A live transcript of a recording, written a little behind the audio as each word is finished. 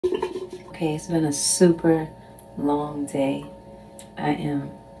Okay, it's been a super long day. I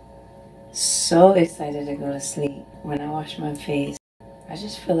am so excited to go to sleep. When I wash my face, I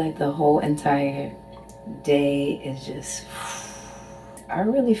just feel like the whole entire day is just... I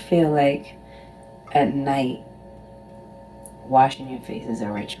really feel like at night, washing your face is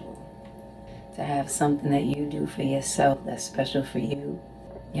a ritual. To have something that you do for yourself that's special for you.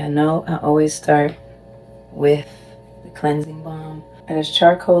 Y'all know I always start with the cleansing balm. And there's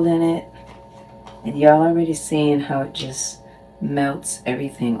charcoal in it. And y'all already seeing how it just melts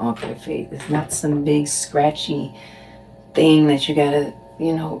everything off your face. It's not some big scratchy thing that you gotta,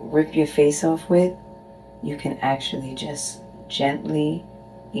 rip your face off with. You can actually just gently,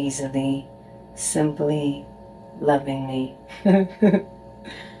 easily, simply, lovingly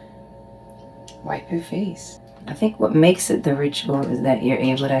wipe your face. I think what makes it the ritual is that you're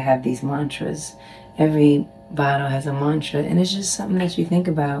able to have these mantras. Every bottle has a mantra, and it's just something that you think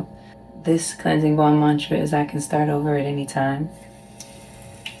about. This cleansing balm mantra is I can start over at any time.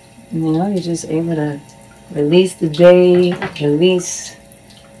 You're just able to release the day, release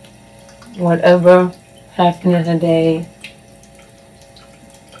whatever happened in the day.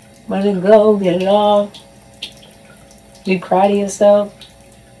 Let it go, get it off. Be proud of yourself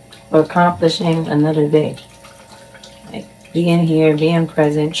for accomplishing another day. Like being here, being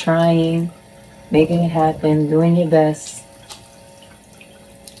present, trying, making it happen, doing your best.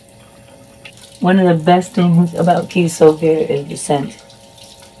 One of the best things about key soap here is the scent.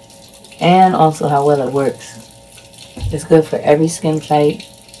 And also how well it works. It's good for every skin type.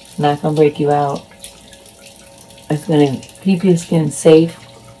 It's not going to break you out. It's going to keep your skin safe.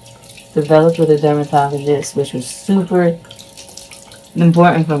 Developed with a dermatologist, which was super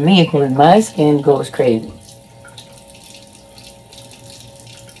important for me because my skin goes crazy.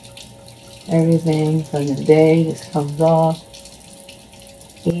 Everything from the day just comes off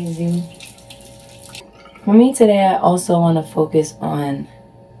easy. For me today, I also want to focus on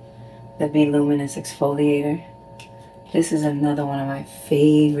the Be Luminous Exfoliator. This is another one of my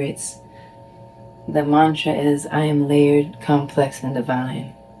favorites. The mantra is, I am layered, complex, and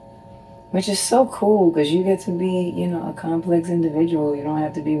divine. Which is so cool because you get to be, a complex individual. You don't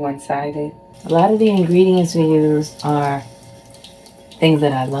have to be one-sided. A lot of the ingredients we use are things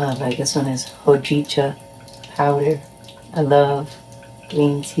that I love. Like this one is hojicha powder. I love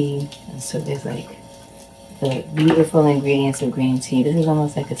green tea. And so there's like the beautiful ingredients of green tea. This is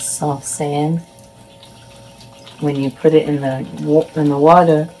almost like a soft sand. When you put it in the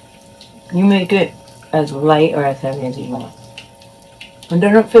water, you make it as light or as heavy as you want. It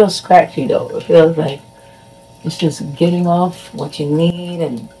doesn't feel scratchy though. It feels like it's just getting off what you need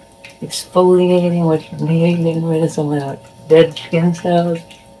and exfoliating what you need, getting rid of some of the dead skin cells.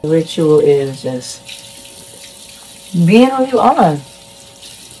 The ritual is just being who you are.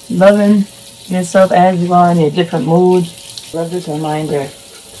 Loving yourself as you are in your different moods. Love this reminder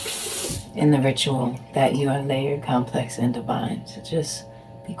in the ritual that you are layered, complex, and divine. So just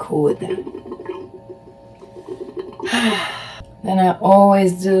be cool with that. Then I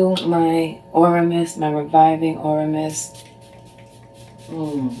always do my aura mist, my reviving aura mist.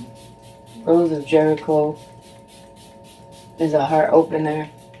 Rose of Jericho is a heart opener.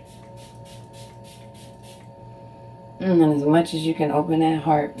 And as much as you can open that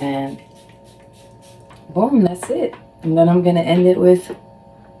heart, man. Boom, that's it. And then I'm going to end it with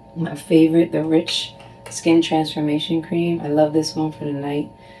my favorite, the Rich Skin Transformation Cream. I love this one for the night.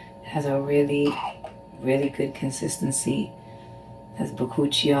 It has a really, really good consistency. It has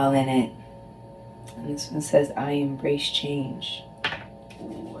bakuchi all in it. And this one says, I embrace change.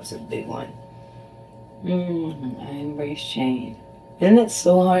 Ooh, that's a big one. I embrace change. Isn't it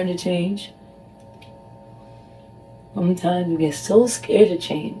so hard to change? Sometimes we get so scared to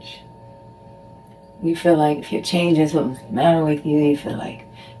change. You feel like if you're changing, something's the matter with you. You feel like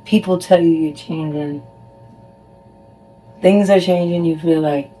people tell you you're changing. Things are changing. You feel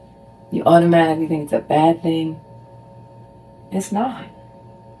like you automatically think it's a bad thing. It's not.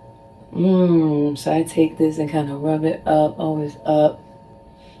 So I take this and kind of rub it up, always up.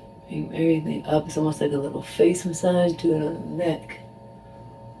 Bring everything up. It's almost like a little face massage. Do it on the neck.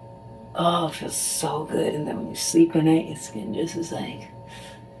 Oh, it feels so good. And then when you sleep at night, your skin just is like,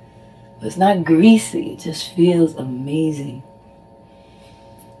 it's not greasy. It just feels amazing.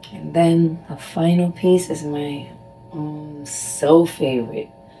 And then a final piece is my so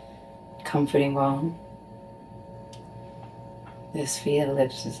favorite comforting balm. This for your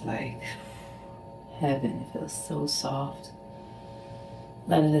lips is like heaven. It feels so soft.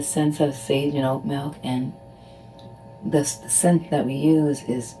 A lot of the scents of sage and oat milk, and the scent that we use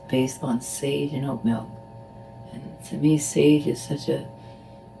is based on sage and oat milk. And to me, sage is such a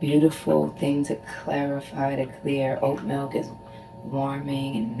beautiful thing to clarify, to clear. Oat milk is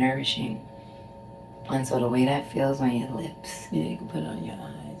warming and nourishing. And so the way that feels on your lips, you can put it on your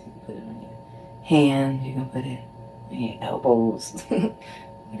eyes, you can put it on your hands, you can put it on your elbows,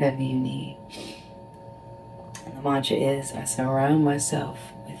 whatever you need. And the mantra is, I surround myself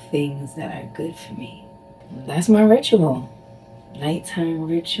with things that are good for me. That's my ritual. Nighttime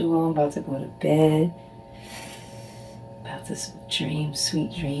ritual. I'm about to go to bed. About to dream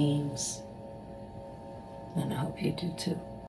sweet dreams. And I hope you do too.